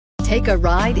Take a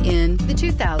ride in the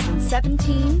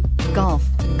 2017 Golf.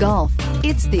 Golf.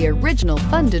 It's the original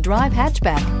fun-to-drive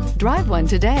hatchback. Drive one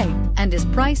today and is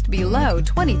priced below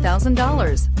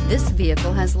 $20,000. This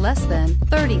vehicle has less than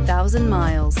 30,000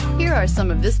 miles. Here are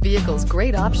some of this vehicle's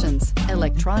great options: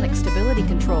 electronic stability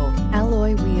control,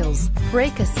 alloy wheels,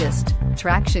 brake assist,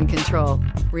 traction control,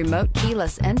 remote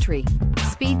keyless entry,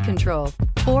 speed control,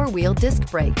 four-wheel disc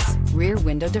brakes, rear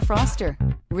window defroster,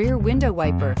 rear window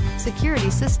wiper, security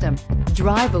system.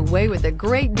 Drive away with a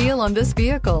great deal on this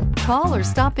vehicle. Call or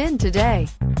stop in today.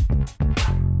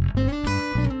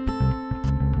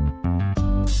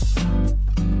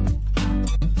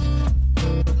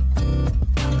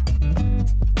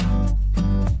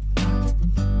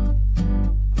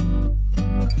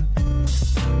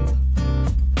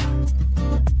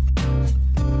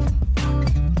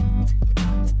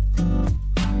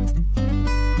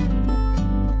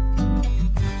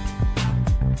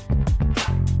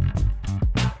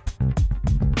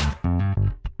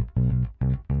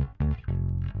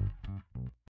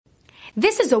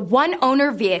 This is a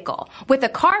one-owner vehicle with a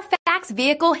Carfax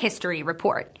Vehicle History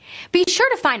Report. Be sure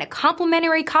to find a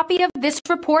complimentary copy of this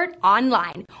report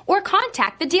online or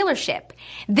contact the dealership.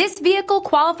 This vehicle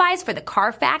qualifies for the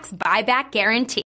Carfax Buyback Guarantee.